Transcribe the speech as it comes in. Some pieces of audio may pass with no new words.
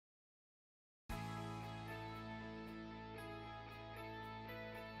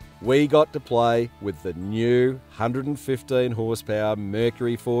we got to play with the new 115 horsepower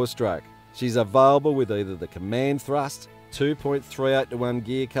Mercury 4-stroke. She's available with either the command thrust 2.38:1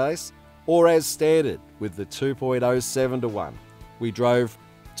 gear case or as standard with the 2.07:1. We drove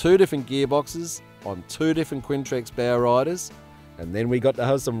 2 different gearboxes on 2 different Quintrex bow riders, and then we got to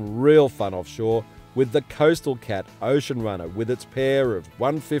have some real fun offshore with the Coastal Cat Ocean Runner with its pair of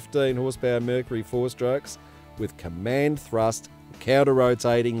 115 horsepower Mercury 4-strokes with command thrust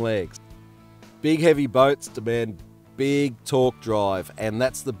counter-rotating legs. Big heavy boats demand big torque drive, and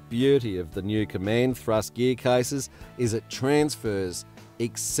that's the beauty of the new command thrust gear cases, is it transfers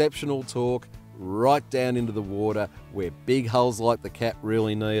exceptional torque right down into the water where big hulls like the Cat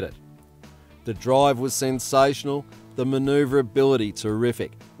really need it. The drive was sensational, the manoeuvrability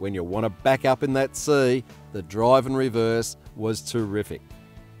terrific. When you want to back up in that sea, the drive and reverse was terrific.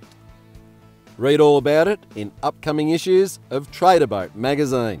 Read all about it in upcoming issues of Trader Boat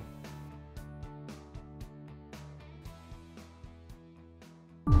magazine.